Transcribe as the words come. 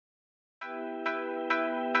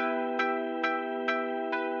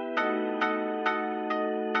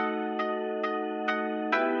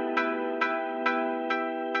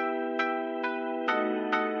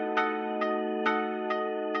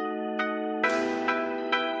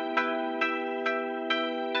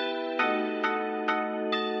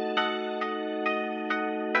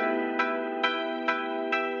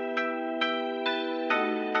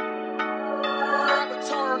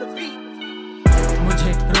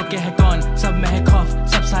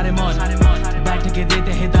सारे मौन, बैठ के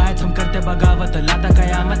देते हिदायत हम करते बगावत लाता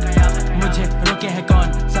कयामत। मुझे रोके है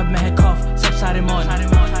कौन, सब में है खौफ सब सारे मौन,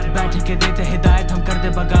 बैठ के देते हिदायत हम करते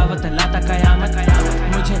बगावत लाता कयामत।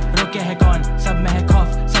 मुझे रोके है कौन, सब में है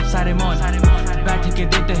खौफ सब सारे मौन, बैठ के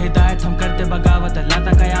देते हिदायत हम करते बगावत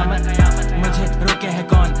लाता कयामत। मुझे रोके है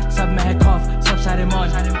कौन, सब में है खौफ सब सारे मौन,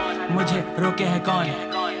 मुझे रोके है कौन,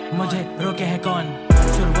 मुझे रोके है कौन।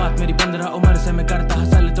 शुरुआत मेरी 15 उम्र से मैं करता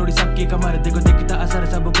हसल, थोड़ी सबकी कमर देखो दिखता असर,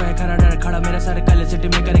 सबको है खड़ा डर खड़ा मेरा सर, कल सिटी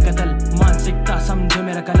में करे कतल। मानसिकता समझे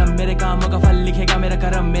मेरा कलम, मेरे कामों का फल लिखेगा मेरा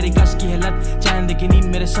करम, मेरी कश की हालत चांद की नींद,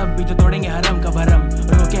 मेरे सब भी तो तोड़ेंगे हरम का भरम।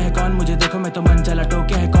 रोके है कौन मुझे देखो मैं तो मन चला,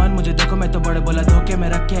 टोके है कौन मुझे देखो मैं तो बड़े बोला, धोखे में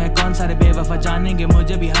रखे है कौन सारे बेवफा, जानेंगे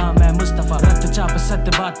मुझे भी हाँ मैं मुस्तफा। रक्तचाप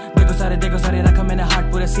सत्य बात देखो सारे रखा मैंने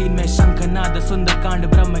हाथ पूरे सीन में, शंख नाद सुंदर कांड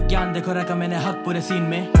ब्रह्म ज्ञान देखो रखा मैंने हक पूरे सीन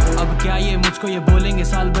में। अब क्या ये मुझको ये बोलेंगे,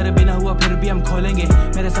 साल भर भी ना हुआ फिर भी हम खोलेंगे,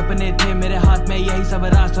 मेरे सपने थे मेरे हाथ में यही सब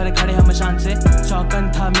राज, थोड़े खड़े हम शान से।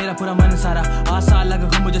 चौकन था मेरा पूरा मन सारा, आसा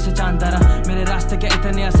लगा मुझे से चांद तारा, मेरे रास्ते क्या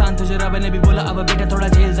इतने आसान थे, जो रब ने भी बोला अब बेटा थोड़ा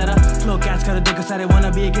झेल जरा। फ्लो कैच करो देखो सारे वाना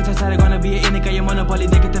भी है, किसे सारे गाना भी है, इनका ये मोनोपोली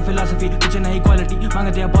देखते फिलॉसफी कुछ नहीं क्वालिटी,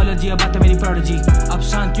 मांगते अपॉलॉजी अब बात मेरी प्रोडिजी। अब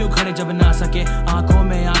शांत क्यों खड़े जब ना सके, आंखों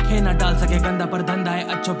में आंखें ना डाल सके, गंदा पर धंधा है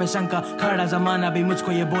अच्छों पे शंका, खड़ा जमाना भी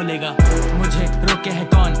मुझको ये बोलेगा। मुझे रोके है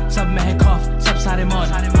कौन, सब में है खौफ सब सारे मौन,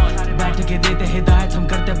 बैठ के देते हिदायत हम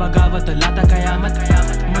करते बगावत लाता कयामत।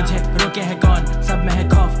 मुझे रोके है कौन, सब में है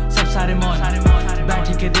खौफ सब सारे मौन, बैठ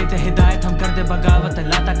के देते हिदायत हम करते बगावत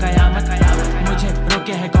लाता कयामत। मुझे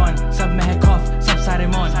रोके है कौन, सब में है खौफ सब सारे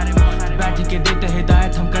मौन, बैठ के देते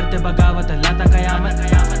हिदायत हम करते बगावत लाता कयामत।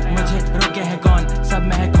 मुझे रोके है कौन, सब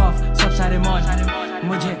में है खौफ सब सारे मौन,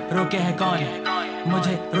 मुझे रोके है कौन,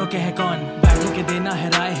 मुझे रोके है कौन। बैठ के देना है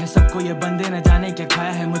राय है सबको, ये बंदे न जाने क्या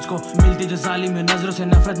खाया है मुझको, मिलती जो जालिम है नजरों से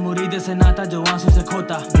नफरत, मुरीदे से नाता जो आंसू से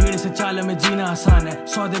खोता, भीड़ से चाल में जीना आसान है,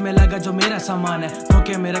 सौदे में लगा जो मेरा सामान है,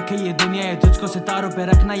 धोखे में रखे ये दुनिया है, तुझको सितारों पे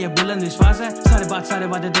रखना ये बुलंद विश्वास है। सारे बात सारे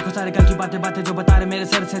वादे देखो सारे कल की बातें बातें जो बता रहे, मेरे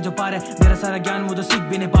सर से जो पारे, मेरा सारा ज्ञान मुझे सीख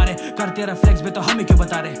भी नहीं पा रहे, करते रिफ्लेक्स भी तो हमें क्यों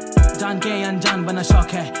बता रहे, जान के अनजान बना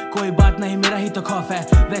शौक है, कोई बात नहीं मेरा ही तो खौफ है।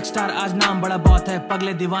 वेक्सस्टार आज नाम बड़ा बहुत है,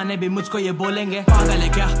 पगले दीवाने भी मुझको ये बोलेंगे, पागल है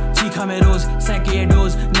क्या चीखा में रोज सैके ये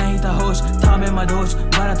डोज, नहीं था होश था मैं मदहोश,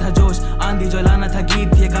 भरा था जोश आंधी जो लाना था,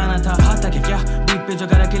 गीत ये गाना था, हाथा के क्या बीट पे जो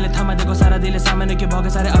कर अकेले थमा देखो सारा दिल सामने के भौके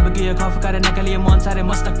सारे, अब की ये खौफ करे नकल ये मौन सारे,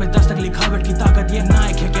 मस्तक पे दस्तक लिखावट की ताकत ये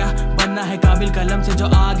नायक है क्या, बनना है काबिल कलम से जो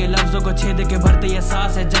आगे लफ्जों को छेद के भरते ये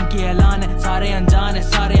सांस है, जंग की ऐलान है, सारे अनजान है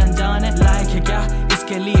सारे अनजान है, लायक है क्या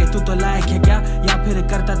इसके लिए तू तो लायक है क्या, या फिर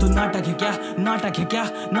करता तू नाटक है क्या, नाटक है क्या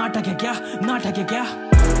नाटक है क्या नाटक है क्या।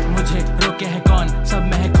 मुझे रोके है कौन, सब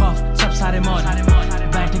में है खौफ सब सारे मौन,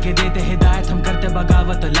 बैठ के देते हिदायत हम करते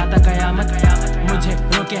बगावत लाता कयामत। मुझे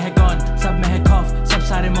रोके है कौन, सब में है खौफ सब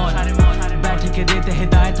सारे मौन, बैठ के देते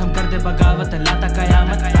हिदायत हम करते बगावत लाता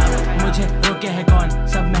कयामत। मुझे रोके है कौन,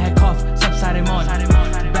 सब में है खौफ सब सारे मौन,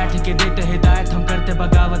 बैठ के देते हिदायत हम करते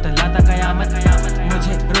बगावत लाता कयामत।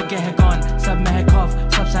 मुझे रोके है कौन, सब में है खौफ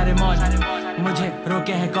सब सारे मौन, मुझे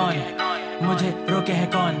रोके है कौन, मुझे रोके है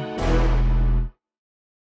कौन।